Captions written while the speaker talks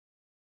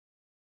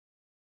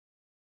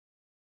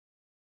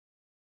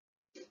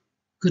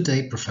Good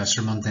day,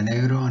 Professor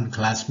Montenegro and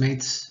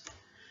classmates.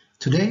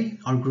 Today,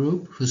 our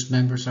group, whose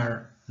members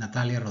are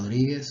Natalia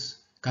Rodriguez,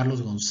 Carlos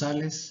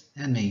Gonzalez,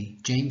 and me,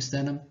 James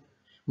Denham,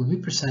 will be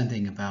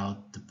presenting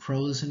about the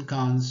pros and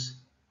cons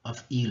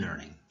of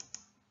e-learning.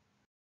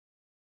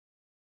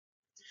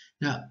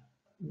 Now,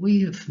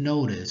 we have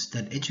noticed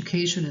that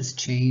education has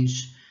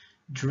changed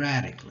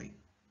dramatically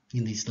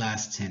in these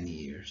last 10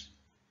 years.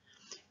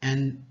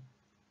 And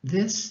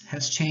this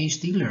has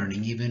changed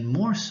e-learning even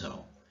more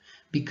so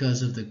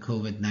because of the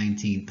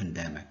COVID-19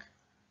 pandemic.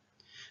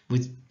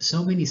 With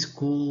so many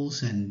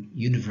schools and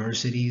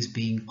universities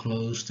being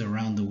closed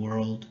around the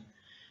world,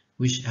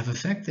 which have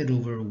affected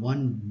over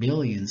 1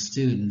 billion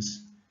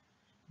students,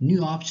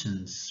 new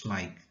options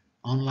like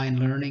online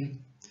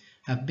learning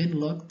have been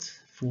looked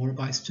for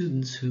by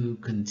students who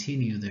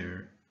continue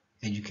their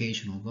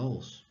educational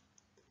goals.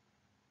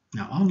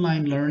 Now,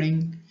 online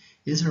learning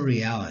is a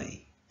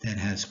reality that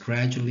has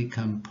gradually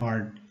become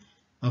part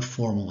of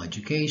formal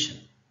education,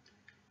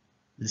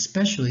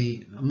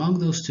 especially among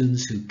those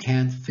students who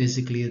can't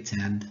physically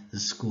attend the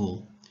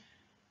school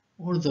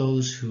or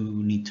those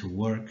who need to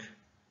work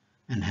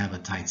and have a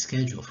tight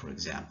schedule, for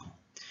example.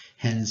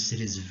 Hence,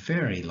 it is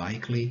very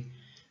likely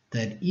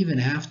that even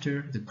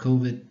after the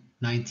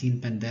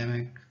COVID-19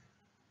 pandemic,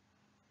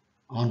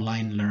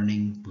 online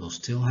learning will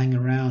still hang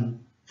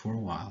around for a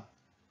while.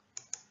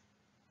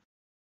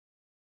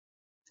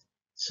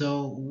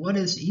 So, what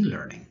is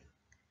e-learning?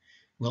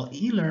 Well,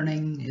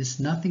 e-learning is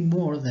nothing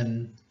more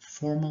than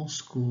formal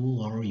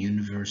school or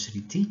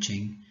university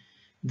teaching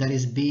that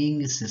is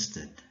being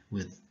assisted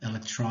with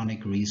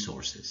electronic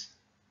resources.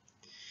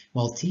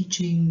 While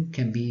teaching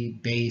can be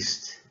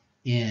based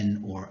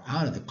in or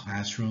out of the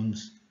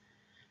classrooms,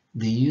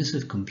 the use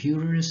of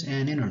computers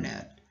and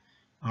internet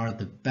are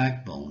the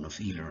backbone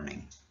of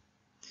e-learning.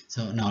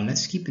 So now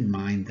let's keep in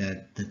mind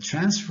that the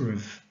transfer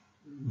of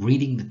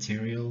reading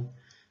material,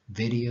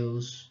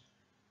 videos,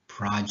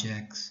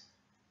 projects,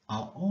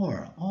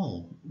 are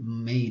all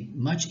made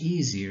much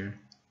easier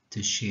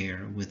to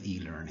share with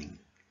e-learning.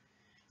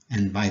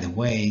 And by the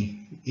way,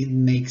 it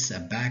makes a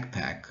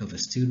backpack of a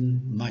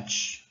student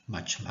much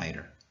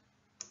lighter.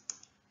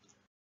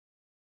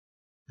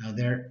 Now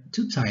there are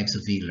two types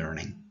of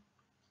e-learning: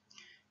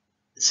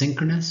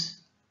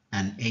 synchronous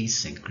and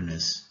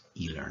asynchronous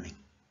e-learning.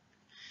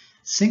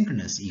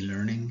 Synchronous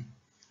e-learning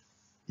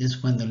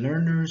is when the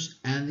learners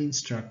and the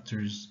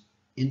instructors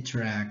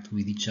interact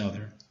with each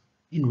other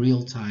in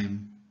real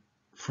time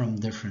from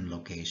different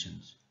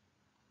locations.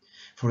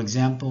 For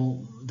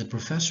example, the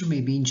professor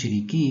may be in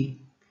Chiriquí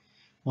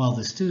while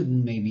the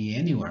student may be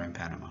anywhere in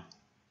Panama.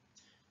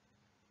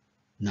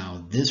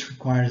 Now, this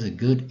requires a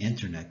good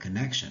internet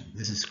connection.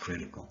 This is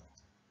critical.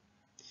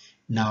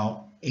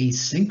 Now,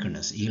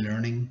 asynchronous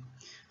e-learning,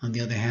 on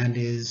the other hand,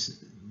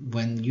 is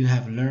when you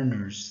have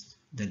learners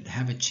that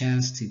have a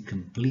chance to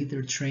complete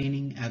their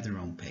training at their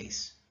own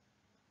pace.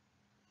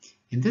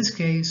 In this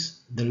case,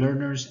 the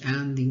learners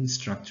and the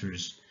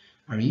instructors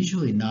are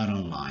usually not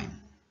online.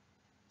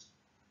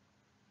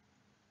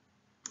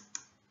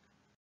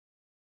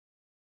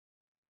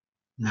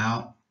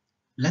 Now,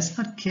 let's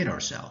not kid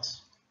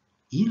ourselves.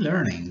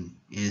 E-learning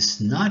is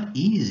not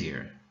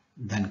easier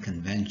than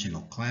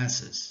conventional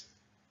classes.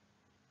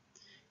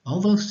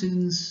 Although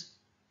students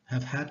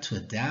have had to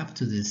adapt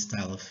to this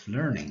style of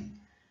learning,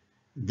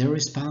 their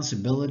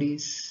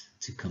responsibilities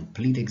to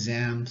complete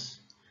exams,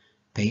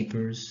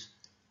 papers,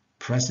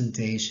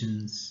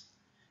 presentations,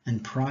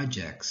 and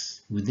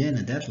projects within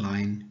a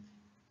deadline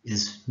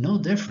is no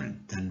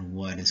different than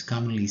what is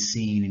commonly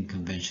seen in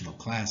conventional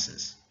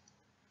classes.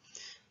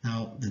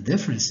 Now, the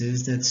difference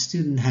is that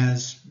student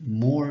has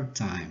more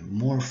time,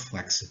 more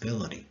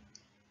flexibility.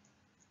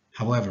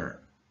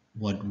 However,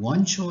 what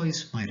one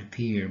choice might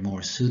appear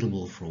more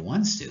suitable for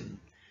one student,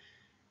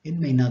 it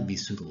may not be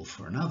suitable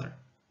for another.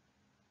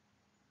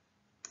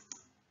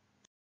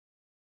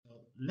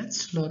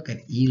 Let's look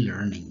at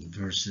e-learning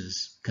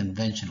versus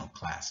conventional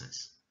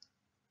classes.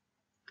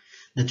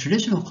 The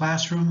traditional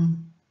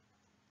classroom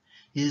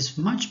is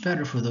much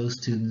better for those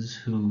students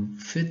who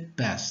fit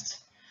best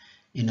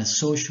in a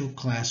social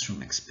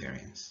classroom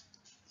experience,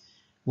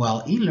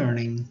 while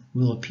e-learning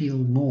will appeal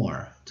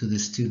more to the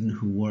student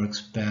who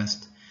works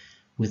best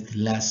with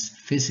less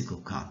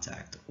physical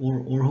contact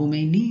or who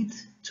may need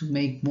to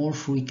make more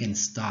frequent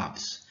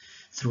stops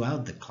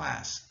throughout the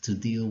class to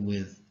deal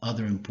with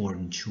other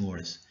important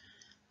chores,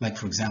 like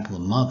for example a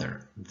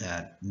mother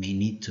that may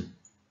need to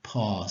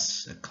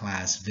pause a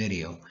class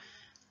video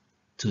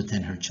to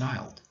attend her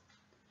child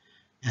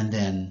and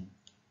then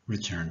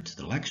return to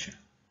the lecture.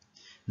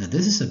 Now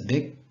this is a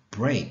big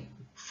break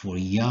for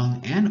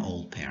young and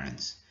old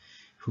parents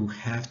who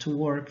have to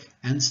work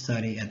and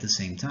study at the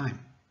same time.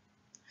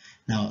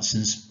 Now,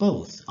 since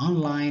both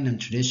online and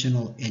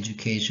traditional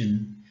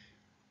education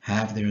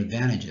have their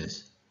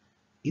advantages,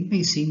 it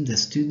may seem that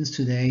students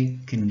today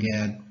can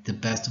get the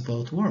best of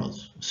both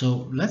worlds.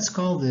 So let's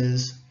call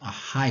this a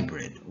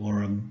hybrid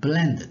or a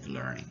blended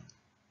learning.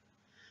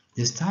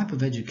 This type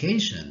of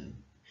education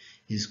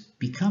is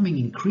becoming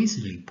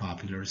increasingly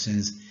popular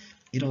since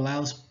It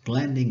allows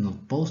blending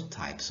of both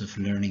types of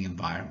learning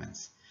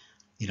environments.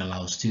 It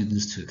allows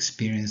students to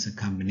experience a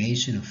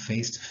combination of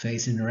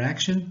face-to-face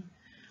interaction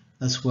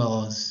as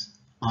well as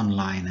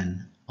online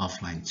and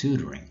offline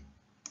tutoring.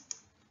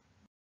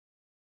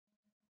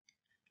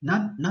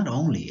 Not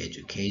only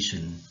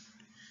education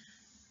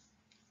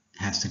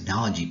has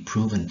technology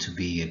proven to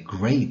be a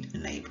great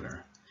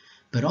enabler,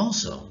 but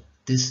also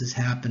this has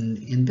happened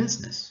in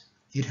business.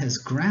 It has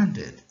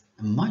granted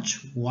a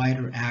much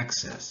wider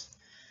access,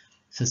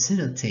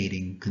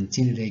 facilitating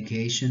continued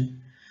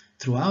education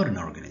throughout an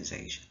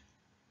organization.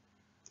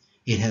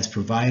 It has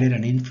provided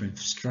an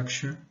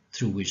infrastructure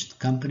through which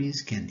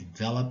companies can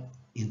develop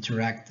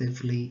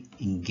interactively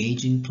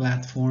engaging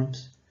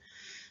platforms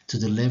to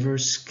deliver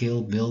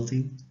skill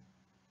building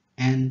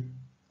and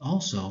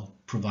also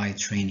provide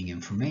training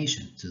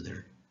information to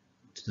their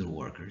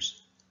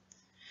workers.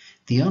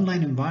 The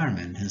online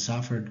environment has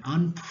offered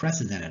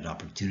unprecedented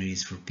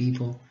opportunities for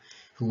people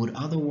who would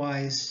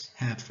otherwise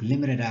have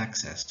limited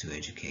access to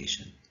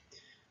education,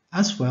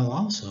 as well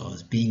also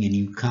as being a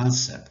new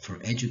concept for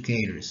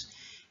educators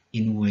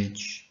in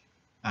which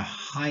a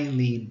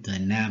highly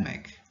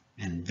dynamic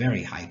and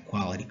very high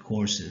quality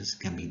courses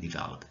can be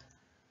developed.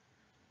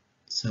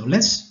 So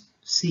let's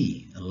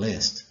see a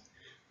list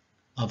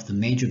of the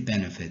major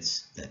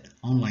benefits that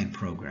online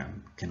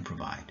program can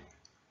provide.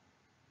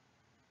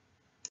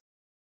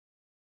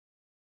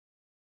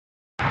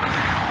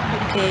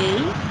 Okay.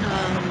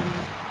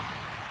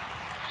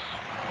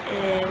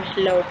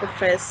 Hello,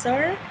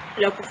 Professor.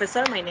 Hello,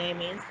 Professor. My name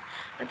is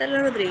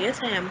Natalia Rodriguez.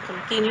 I am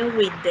continuing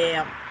with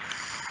the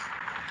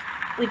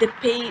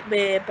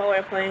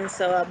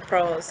PowerPoints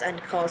pros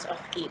and cons of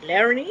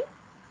e-learning.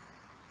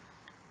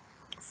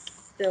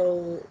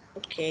 So,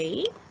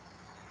 okay.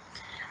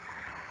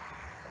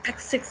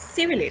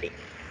 Accessibility.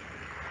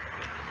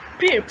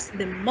 Perhaps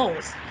the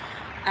most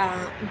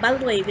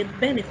valuable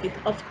benefit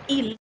of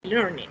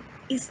e-learning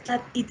is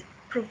that it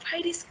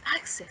provides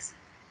access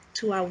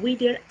to a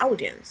wider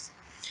audience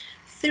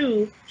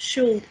through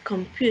shared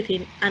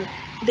computing and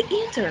the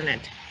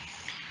internet.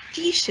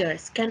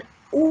 Teachers can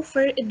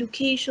offer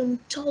education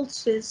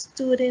tools to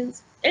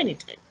students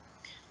anytime,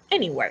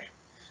 anywhere.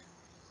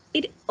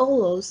 It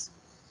allows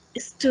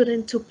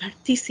students to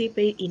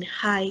participate in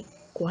high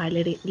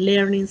quality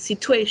learning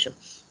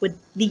situations with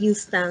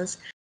distance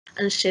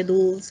and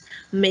schedules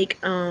make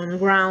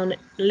on-ground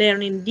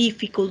learning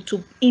difficult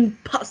to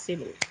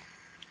impossible.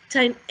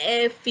 Time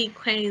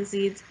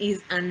efficiency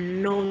is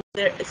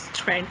another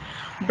strength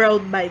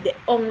brought by the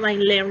online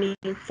learning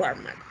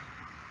format.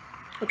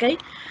 Okay,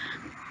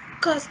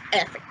 cost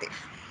effective.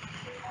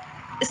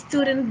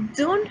 Students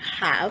don't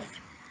have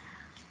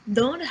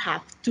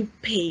to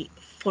pay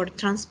for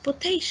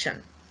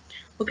transportation,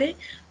 okay,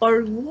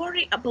 or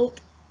worry about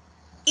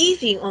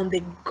eating on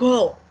the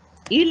go.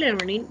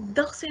 E-learning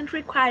doesn't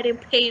require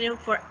paying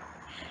for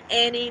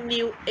any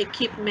new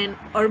equipment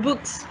or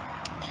books.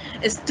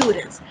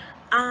 Students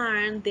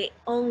aren't the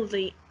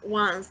only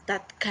ones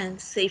that can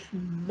save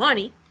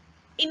money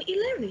in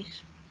e-learning.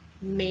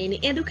 Many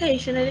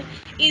educational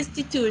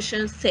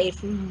institutions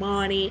save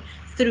money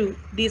through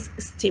this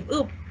step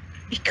up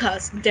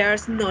because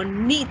there's no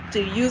need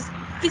to use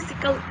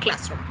physical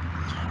classroom,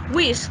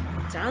 which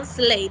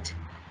translates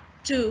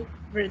to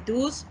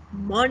reduce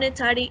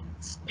monetary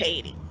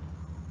spending.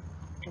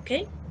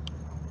 Okay,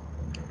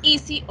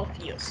 easy of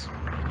use.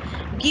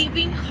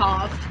 Giving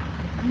half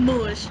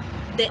much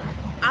the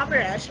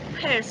average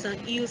person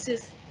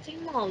uses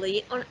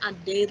technology on a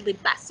daily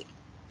basis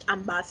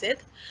and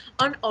based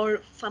on our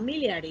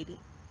familiarity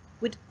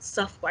with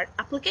software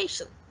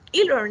application.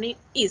 E-learning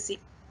easy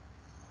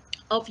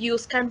of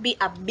use can be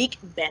a big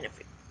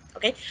benefit,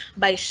 okay,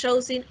 by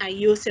choosing a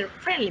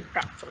user-friendly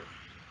platform.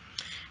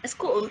 A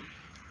school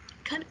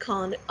can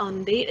count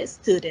on their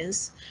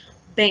students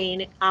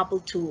being able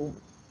to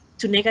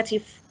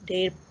negative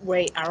their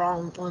way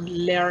around and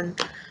learn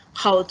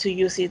how to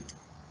use it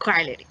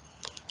correctly.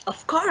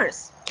 Of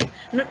course,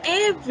 not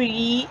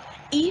every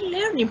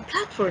e-learning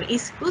platform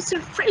is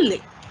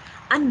user-friendly,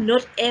 and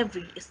not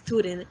every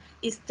student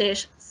is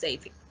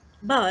tech-savvy.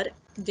 But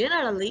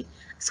generally,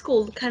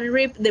 school can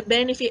reap the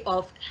benefit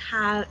of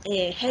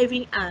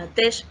having a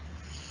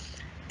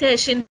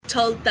teaching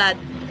tool that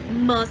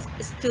most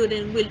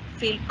students will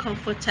feel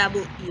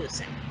comfortable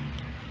using.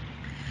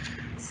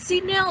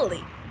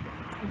 Similarly,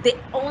 the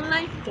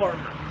online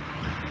format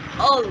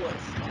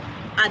always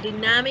a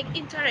dynamic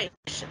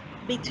interaction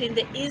between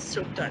the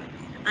instructor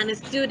and the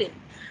student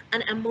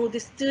and among the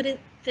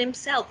students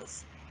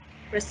themselves.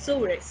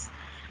 Resources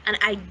and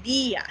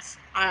ideas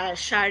are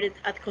shared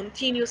at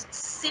continuous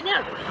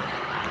scenario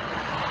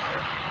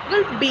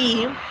will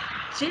be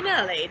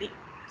generated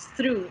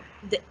through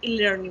the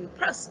learning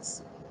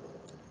process.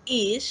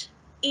 Each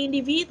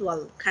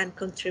individual can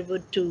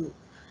contribute to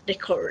the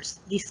course,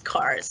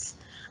 discourse,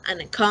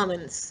 and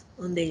comments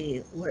on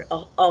the work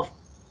of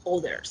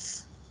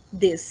others.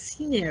 The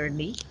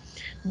synergy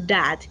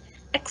that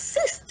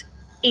exists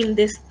in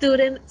the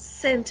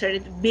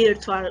student-centered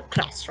virtual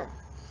classroom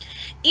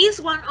is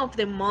one of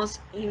the most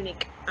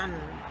unique um,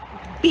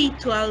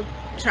 virtual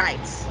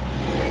traits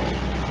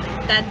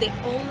that the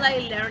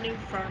online learning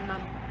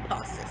format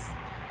possesses.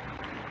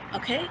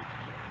 Okay,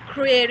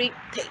 creating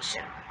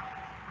tension.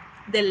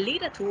 The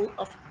leader tool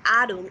of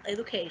adult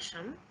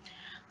education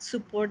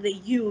support the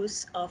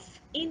use of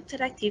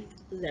interactive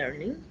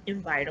learning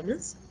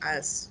environments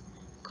as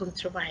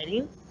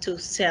contributing to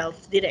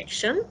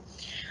self-direction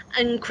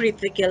and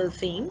critical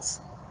things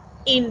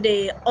in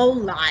the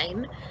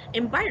online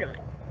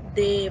environment.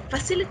 The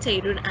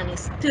facilitator and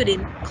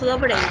student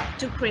collaborate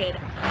to create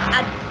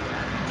a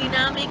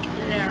dynamic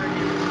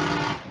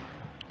learning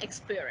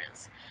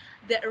experience.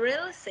 The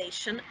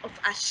realization of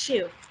a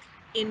shift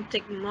in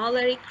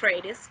technology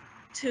creates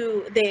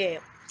to the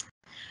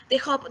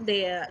hope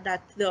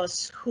that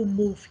those who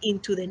move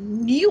into the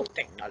new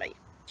technology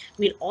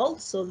will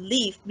also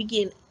leave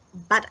begin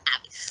bad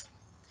habits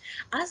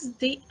as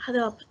they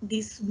adopt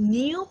this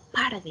new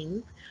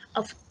paradigm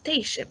of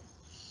teaching.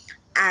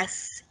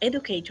 As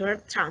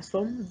educators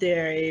transform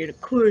their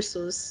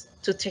courses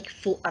to take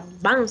full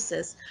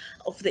advances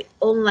of the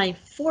online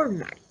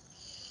format,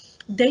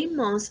 they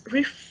must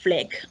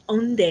reflect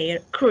on their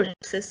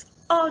courses'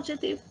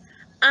 objective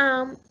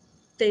and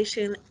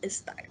teaching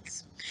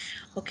styles.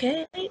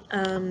 Okay,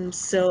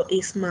 so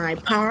it's my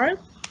part,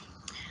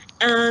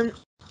 and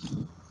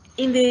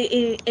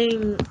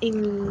in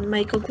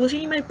my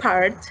conclusion, in my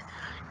part,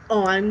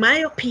 or in my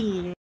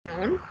opinion,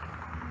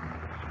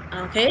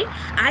 okay,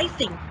 I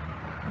think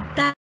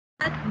that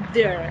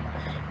there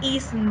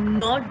is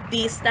not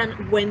distance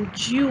when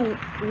you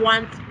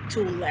want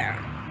to learn.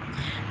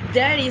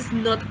 There is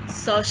not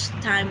such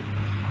time,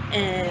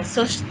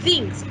 such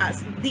things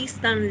as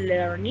distant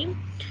learning,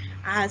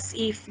 as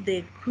if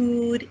the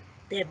good,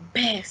 the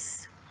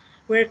best,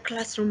 were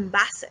classroom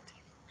based.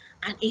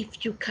 And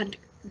if you can't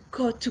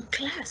go to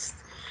class,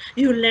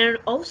 you learn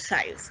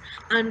outside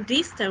and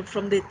distant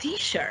from the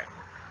teacher.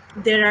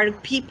 There are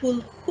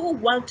people who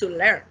want to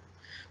learn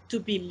to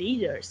be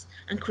leaders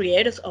and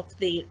creators of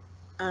their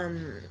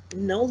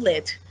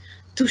knowledge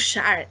to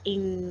share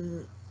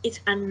in it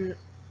and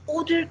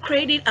other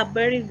creating a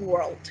better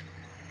world.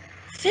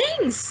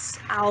 Thanks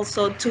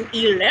also to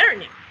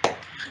e-learning.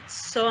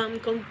 So I'm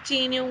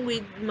continuing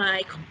with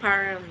my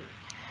compare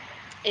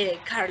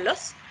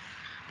Carlos.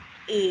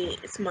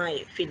 It's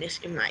my finish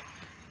in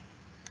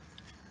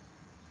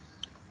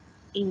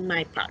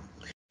my part.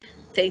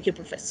 Thank you,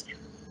 Professor.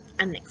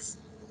 And next.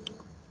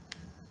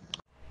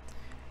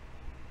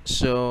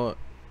 So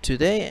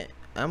today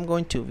I'm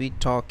going to be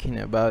talking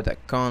about the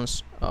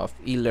cons of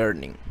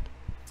e-learning.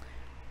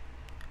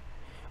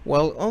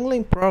 While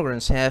online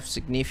programs have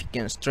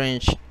significant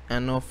strengths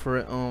and offer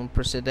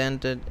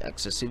unprecedented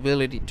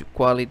accessibility to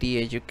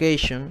quality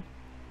education,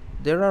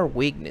 there are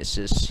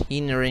weaknesses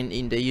inherent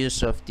in the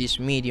use of this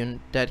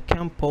medium that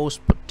can pose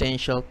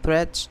potential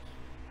threats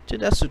to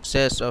the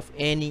success of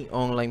any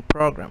online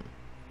program.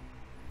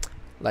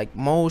 Like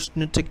most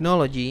new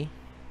technology,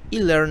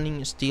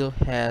 e-learning still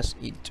has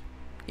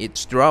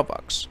its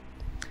drawbacks.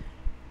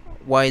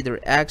 Wider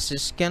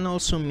access can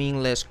also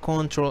mean less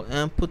control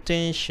and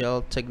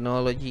potential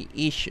technology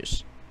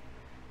issues.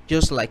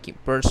 Just like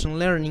in-person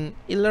learning,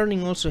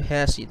 e-learning also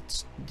has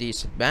its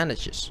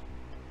disadvantages.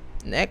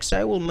 Next,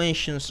 I will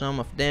mention some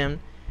of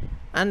them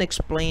and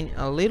explain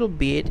a little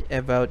bit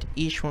about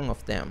each one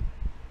of them.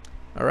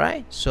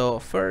 Alright, so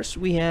first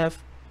we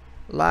have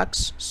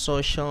lacks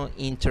social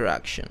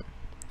interaction.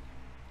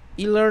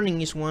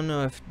 E-learning is one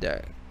of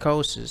the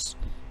causes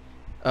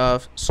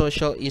of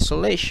social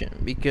isolation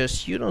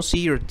because you don't see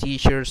your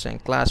teachers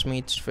and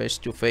classmates face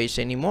to face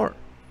anymore.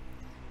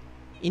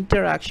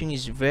 Interaction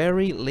is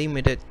very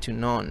limited to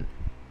none.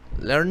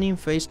 Learning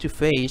face to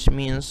face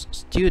means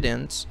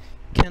students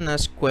can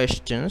ask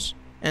questions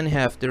and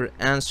have their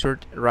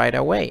answered right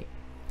away,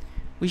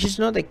 which is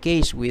not the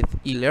case with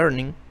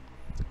e-learning.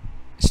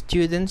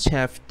 Students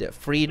have the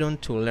freedom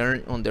to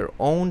learn on their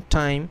own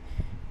time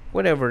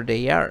wherever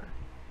they are.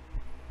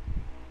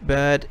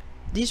 But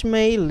this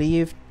may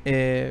leave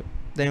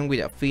them with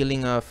a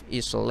feeling of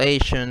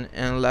isolation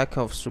and lack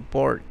of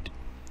support.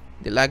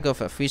 The lack of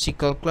a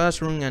physical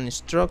classroom and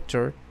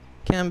structure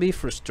can be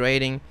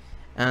frustrating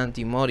and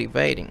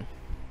demotivating.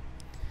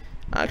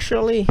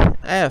 Actually,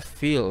 I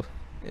feel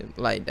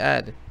like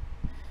that.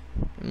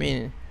 I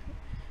mean,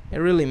 I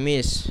really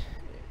miss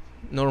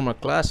normal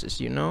classes,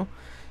 you know?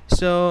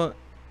 So,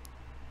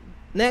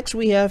 next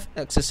we have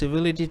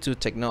accessibility to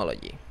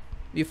technology.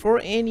 Before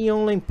any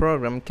online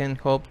program can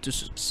hope to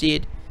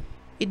succeed,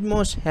 it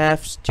must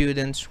have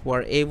students who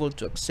are able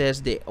to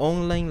access the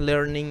online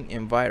learning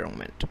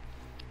environment.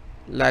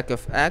 Lack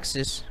of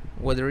access,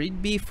 whether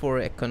it be for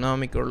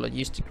economic or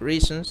logistic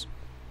reasons,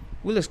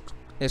 will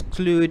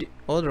exclude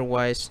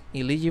otherwise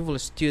eligible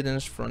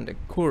students from the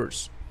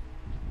course.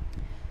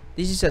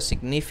 This is a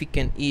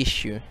significant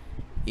issue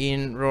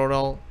in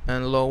rural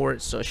and lower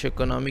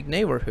socioeconomic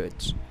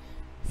neighborhoods.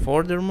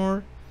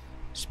 Furthermore,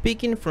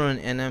 speaking from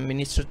an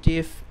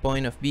administrative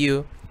point of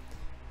view,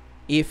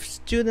 if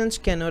students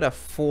cannot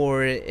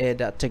afford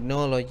the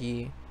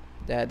technology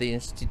that the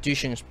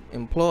institution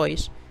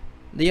employs,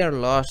 they are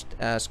lost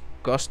as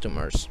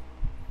customers.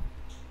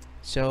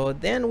 So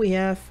then we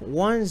have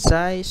one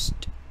size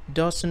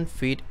doesn't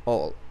fit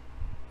all.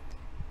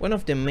 One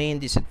of the main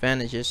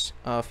disadvantages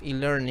of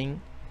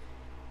e-learning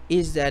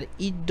is that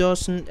it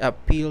doesn't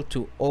appeal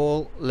to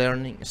all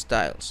learning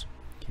styles.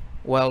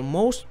 While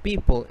most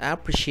people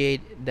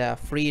appreciate the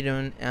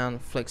freedom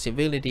and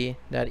flexibility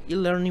that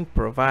e-learning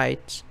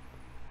provides,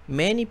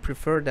 many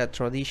prefer the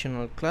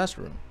traditional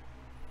classroom.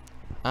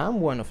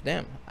 I'm one of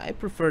them. I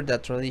prefer the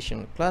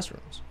traditional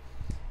classrooms.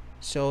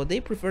 So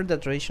they prefer the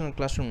traditional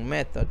classroom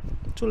method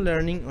to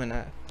learning on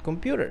a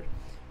computer.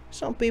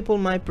 Some people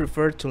might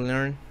prefer to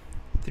learn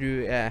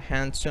through a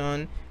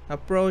hands-on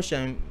approach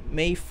and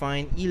may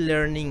find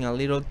e-learning a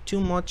little too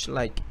much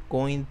like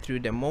going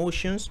through the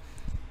motions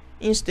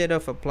instead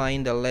of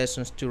applying the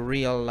lessons to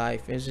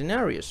real-life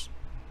scenarios.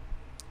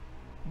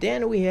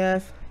 Then we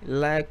have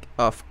lack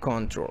of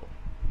control.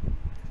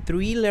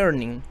 Through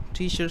e-learning,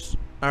 teachers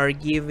are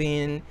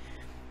giving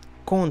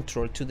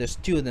control to the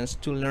students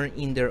to learn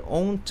in their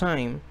own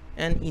time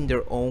and in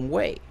their own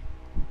way.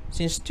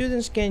 Since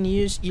students can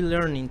use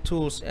e-learning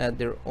tools at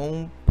their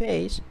own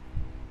pace,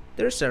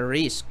 there's a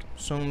risk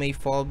some may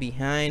fall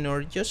behind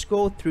or just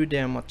go through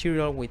the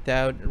material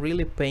without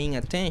really paying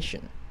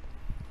attention.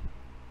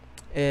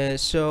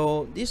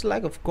 So this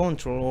lack of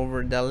control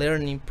over the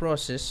learning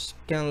process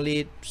can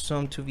lead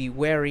some to be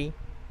wary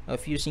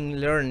of using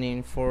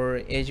learning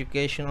for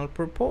educational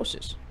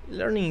purposes.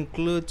 Learning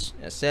includes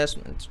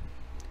assessments,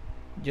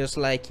 just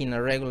like in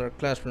a regular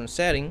classroom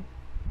setting.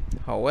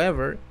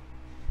 However,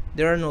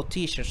 there are no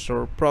teachers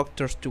or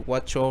proctors to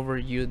watch over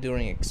you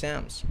during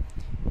exams.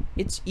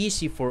 It's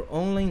easy for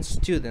online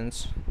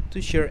students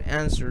to share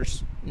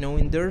answers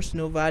knowing there's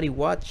nobody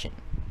watching.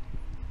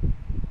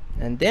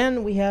 And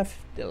then we have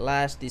the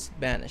last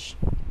disadvantage,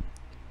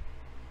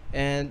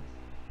 and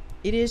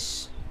it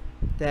is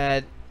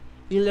that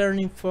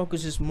e-learning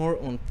focuses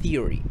more on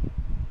theory.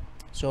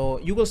 So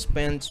you will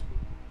spend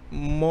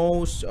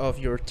most of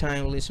your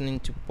time listening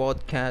to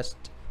podcasts,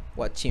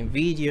 watching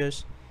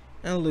videos,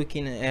 and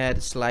looking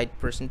at slide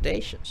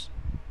presentations.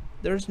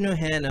 There's no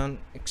hand-on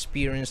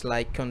experience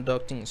like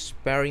conducting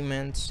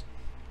experiments,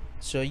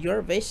 so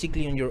you're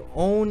basically on your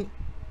own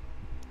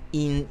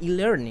in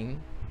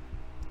e-learning.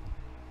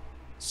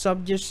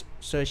 Subjects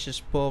such as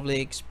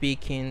public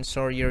speaking,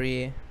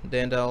 surgery,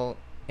 dental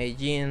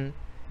hygiene,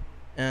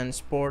 and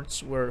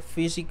sports where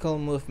physical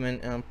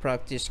movement and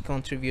practice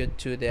contribute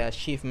to the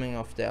achievement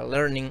of the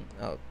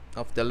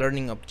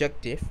learning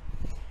objective.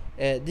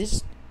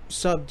 These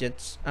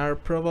subjects are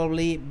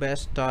probably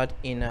best taught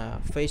in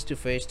a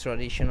face-to-face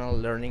traditional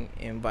learning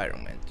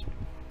environment.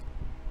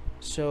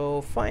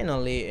 So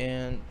finally,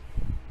 and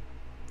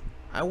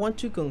I want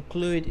to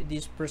conclude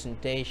this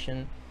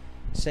presentation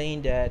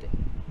saying that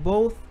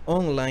both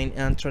online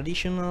and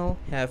traditional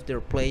have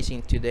their place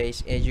in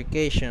today's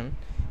education,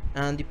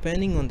 and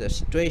depending on the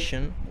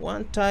situation,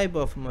 one type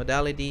of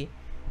modality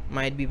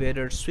might be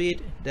better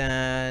suited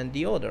than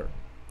the other.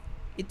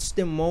 It's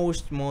the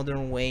most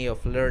modern way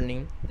of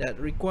learning that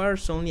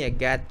requires only a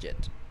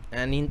gadget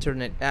and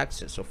internet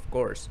access, of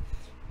course.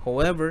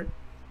 However,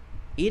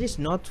 it is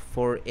not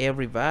for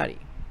everybody.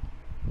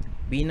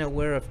 Being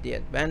aware of the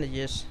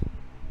advantages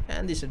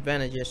and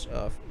disadvantages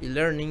of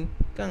e-learning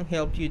can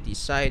help you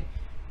decide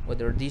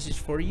whether this is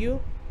for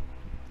you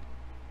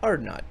or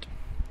not.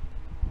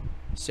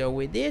 So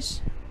with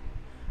this,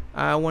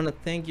 I want to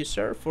thank you,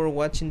 sir, for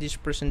watching this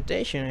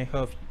presentation.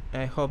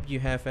 I hope you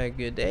have a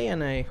good day,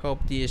 and I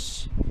hope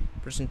this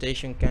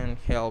presentation can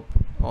help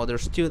other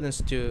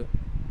students to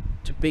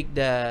pick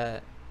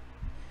the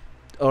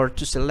or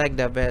to select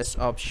the best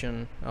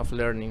option of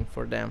learning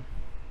for them.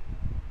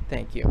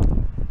 Thank you.